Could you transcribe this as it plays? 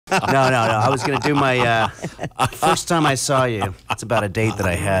No. I was going to do my first time I saw you. It's about a date that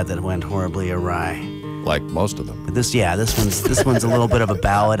I had that went horribly awry. Like most of them. But this one's a little bit of a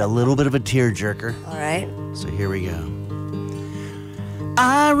ballad, a little bit of a tearjerker. All right. So here we go.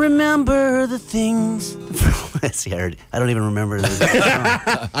 I remember the things. See, I don't even remember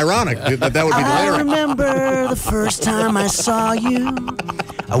the Ironic that would be the I lyric. remember the first time I saw you.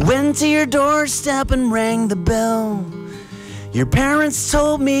 I went to your doorstep and rang the bell. Your parents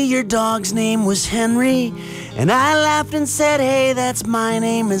told me your dog's name was Henry, and I laughed and said, hey, that's my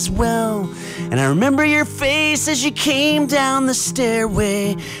name as well. And I remember your face as you came down the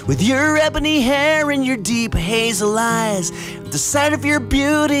stairway with your ebony hair and your deep hazel eyes. At the sight of your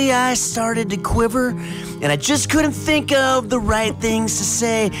beauty, I started to quiver, and I just couldn't think of the right things to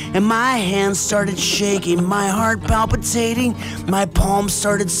say. And my hands started shaking, my heart palpitating, my palms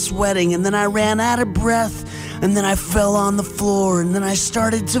started sweating, and then I ran out of breath. And then I fell on the floor, and then I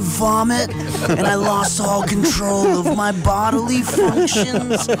started to vomit, and I lost all control of my bodily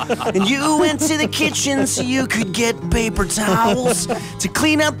functions. And you went to the kitchen so you could get paper towels to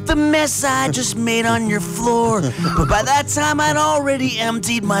clean up the mess I just made on your floor. But by that time, I'd already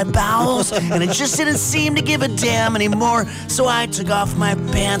emptied my bowels, and it just didn't seem to give a damn anymore. So I took off my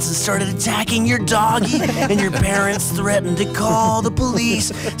pants and started attacking your doggy, and your parents threatened to call the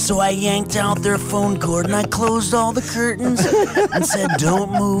police. So I yanked out their phone cord, and I closed all the curtains and said,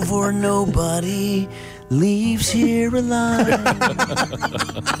 don't move or nobody leaves here alive.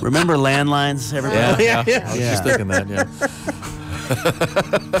 Remember landlines, everybody? Yeah. I was just thinking that, yeah.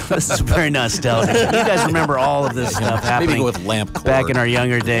 This is very nostalgic. You guys remember all of this stuff happening Maybe go with lamp cord. back in our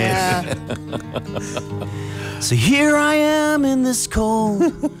younger days. Yeah. So here I am in this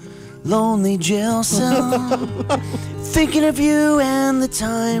cold, lonely jail cell, thinking of you and the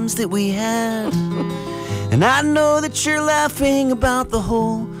times that we had. And I know that you're laughing about the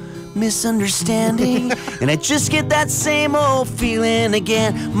whole misunderstanding, and I just get that same old feeling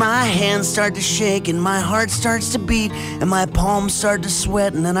again. My hands start to shake, and my heart starts to beat, and my palms start to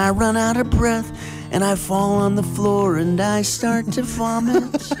sweat, and then I run out of breath, and I fall on the floor, and I start to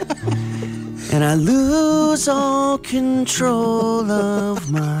vomit, and I lose all control of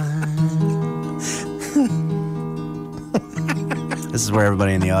mine. This is where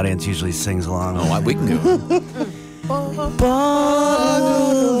everybody in the audience usually sings along. Oh, we can go. Bodily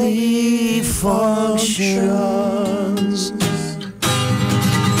functions.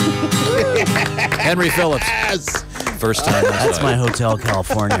 Henry Phillips. Yes. First time. That's my Hotel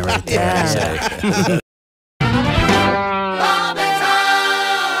California right there. Yeah.